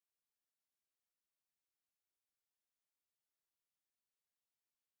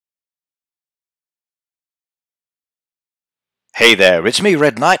Hey there, it's me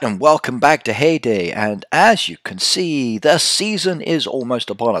Red Knight and welcome back to Heyday, and as you can see, the season is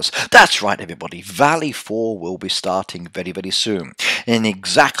almost upon us. That's right everybody, Valley 4 will be starting very soon, in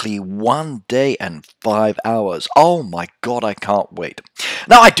exactly 1 day and 5 hours. Oh my god, I can't wait.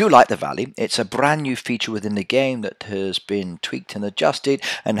 Now I do like the Valley. It's a brand new feature within the game that has been tweaked and adjusted,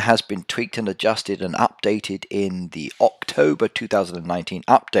 and has been tweaked and adjusted and updated in the October 2019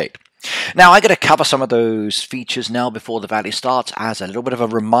 update. Now I'm going to cover some of those features now before the Valley starts as a little bit of a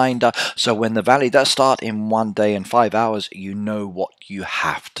reminder, so when the Valley does start in 1 day and 5 hours, you know what you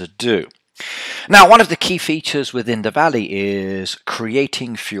have to do. Now, one of the key features within the Valley is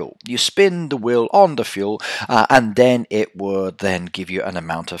creating fuel. You spin the wheel on the fuel and then it would then give you an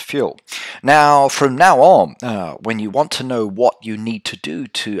amount of fuel. Now, from now on, when you want to know what you need to do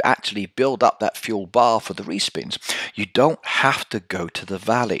to actually build up that fuel bar for the respins, you don't have to go to the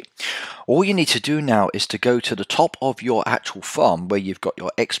Valley. All you need to do now is to go to the top of your actual farm where you've got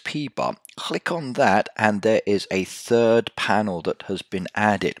your XP bar. Click on that and there is a third panel that has been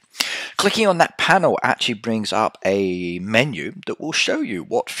added. Clicking on that panel actually brings up a menu that will show you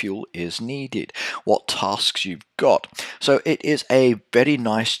what fuel is needed, what tasks you've got. So it is a very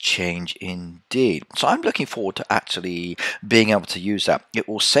nice change indeed. So I'm looking forward to actually being able to use that. It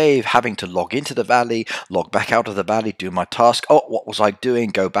will save having to log into the Valley, log back out of the Valley, do my task. Oh, what was I doing?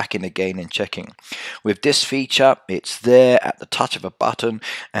 Go back in again and checking. With this feature, it's there at the touch of a button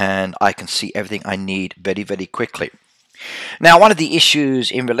and I can see everything I need very quickly. Now, one of the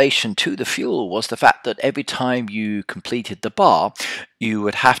issues in relation to the fuel was the fact that every time you completed the bar, you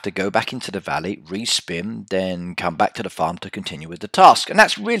would have to go back into the Valley, respin, then come back to the farm to continue with the task. And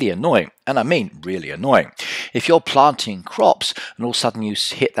that's really annoying. And I mean really annoying. If you're planting crops and all of a sudden you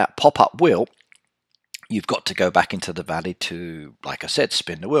hit that pop-up wheel, you've got to go back into the Valley to, like I said,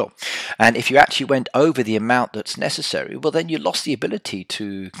 spin the wheel. And if you actually went over the amount that's necessary, well then you lost the ability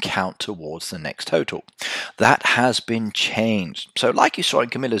to count towards the next total. That has been changed. So like you saw in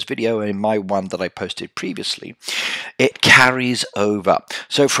Camilla's video and in my one that I posted previously, it carries over.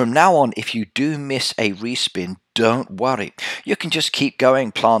 So from now on, if you do miss a respin, don't worry. You can just keep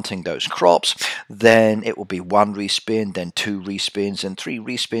going planting those crops. Then it will be 1 respin, then 2 respins, and 3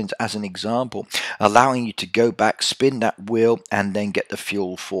 respins as an example, allowing you to go back, spin that wheel, and then get the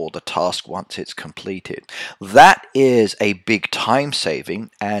fuel for the task once it's completed. That is a big time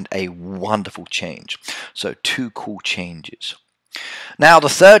saving and a wonderful change. So 2 cool changes. Now, the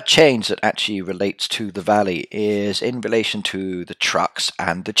third change that actually relates to the Valley is in relation to the trucks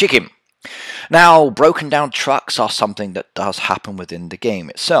and the chicken. Now, broken down trucks are something that does happen within the game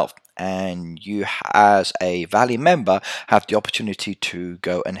itself, and you as a Valley member have the opportunity to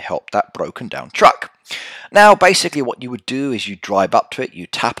go and help that broken down truck. Now, basically what you would do is you drive up to it, you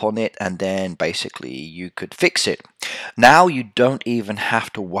tap on it, and then basically you could fix it. Now you don't even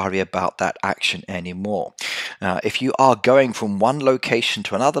have to worry about that action anymore. If you are going from one location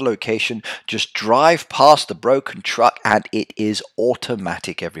to another location, just drive past the broken truck and it is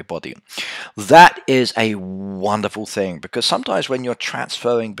automatic, everybody. That is a wonderful thing, because sometimes when you're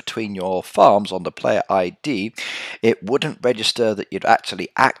transferring between your farms on the player ID, it wouldn't register that you'd actually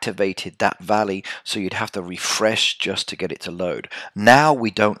activated that Valley, so you'd have to refresh just to get it to load. Now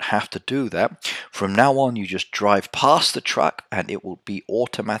we don't have to do that. From now on, you just drive past the truck and it will be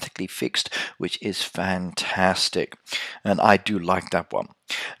automatically fixed, which is fantastic. And I do like that one.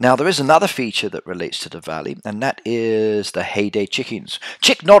 Now, there is another feature that relates to the Valley, and that is the Heyday chickens.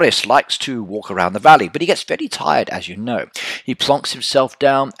 Chick Norris likes to walk around the Valley, but he gets very tired, as you know. He plonks himself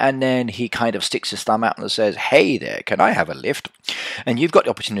down, and then he kind of sticks his thumb out and says, "Hey there, can I have a lift?" And you've got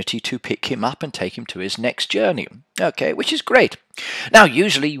the opportunity to pick him up and take him to his next journey. Okay, which is great. Now,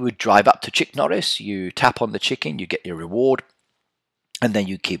 usually you would drive up to Chick Norris, you tap on the chicken, you get your reward, and then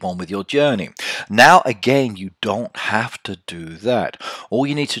you keep on with your journey. Now, again, you don't have to do that. All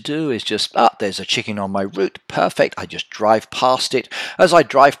you need to do is just, there's a chicken on my route. Perfect. I just drive past it. As I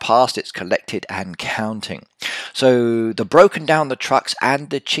drive past, it's collected and counting. So the broken down the trucks and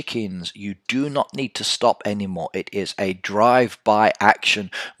the chickens, you do not need to stop anymore. It is a drive-by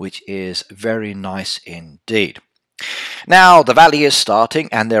action, which is very nice indeed. Now, the Valley is starting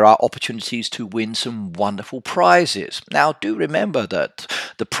and there are opportunities to win some wonderful prizes. Now, do remember that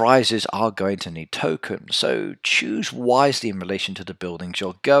the prizes are going to need tokens, so choose wisely in relation to the buildings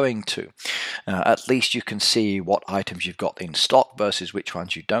you're going to. At least you can see what items you've got in stock versus which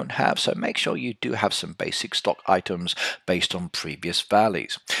ones you don't have, so make sure you do have some basic stock items based on previous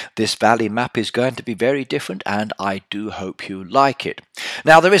valleys. This valley map is going to be very different, and I do hope you like it.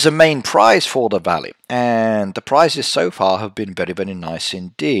 Now, there is a main prize for the valley, and the prizes so far have been very, very nice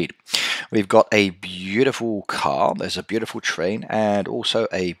indeed. We've got a beautiful car, there's a beautiful train, and also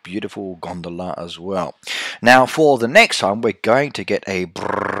a beautiful gondola as well. Now, for the next time, we're going to get a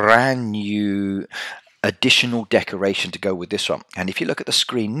brand new additional decoration to go with this one. And if you look at the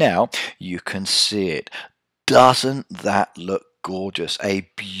screen now, you can see it. Doesn't that look gorgeous? A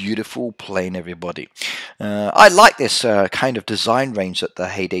beautiful plane, everybody. I like this kind of design range that the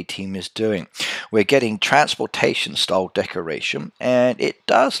Heyday team is doing. We're getting transportation style decoration, and it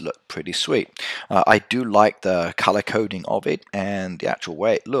does look pretty sweet. I do like the color coding of it and the actual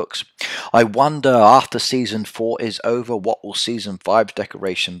way it looks. I wonder, after season 4 is over, what will season 5's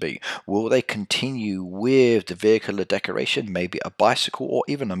decoration be? Will they continue with the vehicular decoration, maybe a bicycle or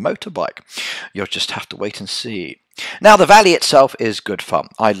even a motorbike? You'll just have to wait and see. Now, the valley itself is good fun.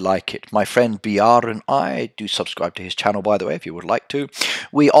 I like it. My friend BR and I do subscribe to his channel, by the way, if you would like to.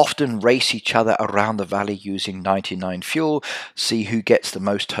 We often race each other around the valley using 99 fuel, see who gets the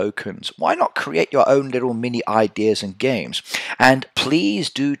most tokens. Why not create your own little mini ideas and games? And please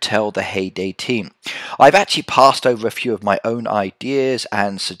do tell the Heyday team. I've actually passed over a few of my own ideas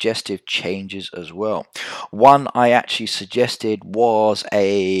and suggestive changes as well. One I actually suggested was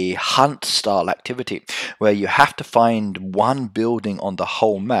a hunt style activity where you have to find one building on the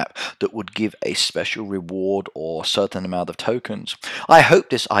whole map that would give a special reward or certain amount of tokens. I hope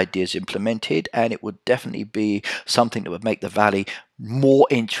this idea is implemented, and it would definitely be something that would make the valley more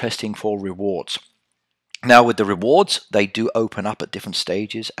interesting for rewards. Now, with the rewards, they do open up at different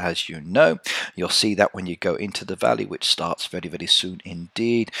stages, as you know. You'll see that when you go into the valley, which starts very, very soon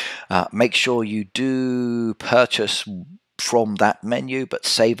indeed. Make sure you do purchase from that menu, but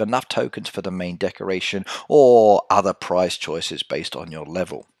save enough tokens for the main decoration or other prize choices based on your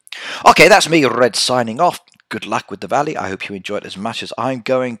level. Okay, that's me, Red, signing off. Good luck with the valley. I hope you enjoyed it as much as I'm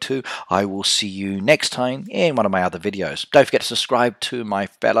going to. I will see you next time in one of my other videos. Don't forget to subscribe to my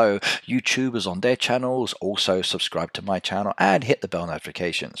fellow YouTubers on their channels. Also subscribe to my channel and hit the bell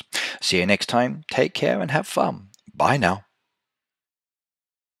notifications. See you next time. Take care and have fun. Bye now.